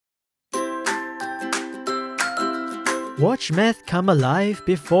Watch math come alive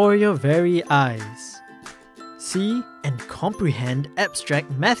before your very eyes. See and comprehend abstract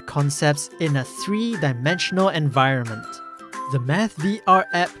math concepts in a three-dimensional environment. The Math VR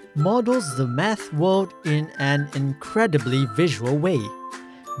app models the math world in an incredibly visual way,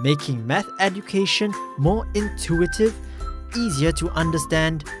 making math education more intuitive, easier to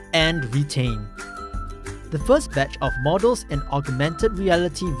understand, and retain. The first batch of models in Augmented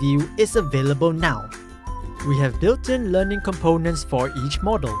Reality View is available now. We have built-in learning components for each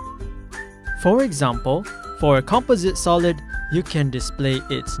model. For example, for a composite solid, you can display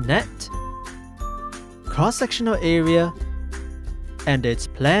its net, cross-sectional area, and its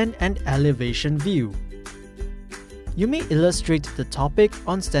plan and elevation view. You may illustrate the topic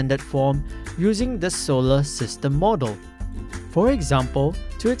on standard form using the solar system model. For example,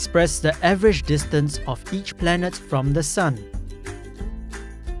 to express the average distance of each planet from the Sun.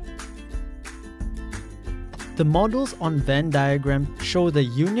 The models on Venn diagram show the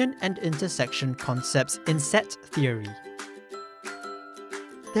union and intersection concepts in set theory.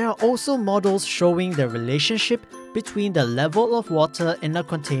 There are also models showing the relationship between the level of water in a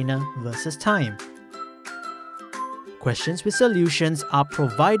container versus time. Questions with solutions are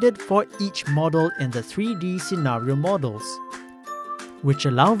provided for each model in the 3D scenario models, which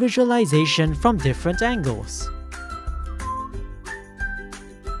allow visualization from different angles.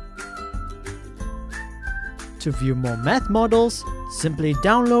 To view more math models, simply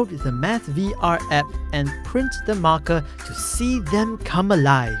download the Math VR app and print the marker to see them come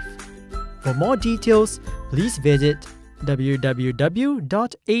alive. For more details, please visit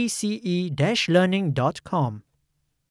www.ace-learning.com.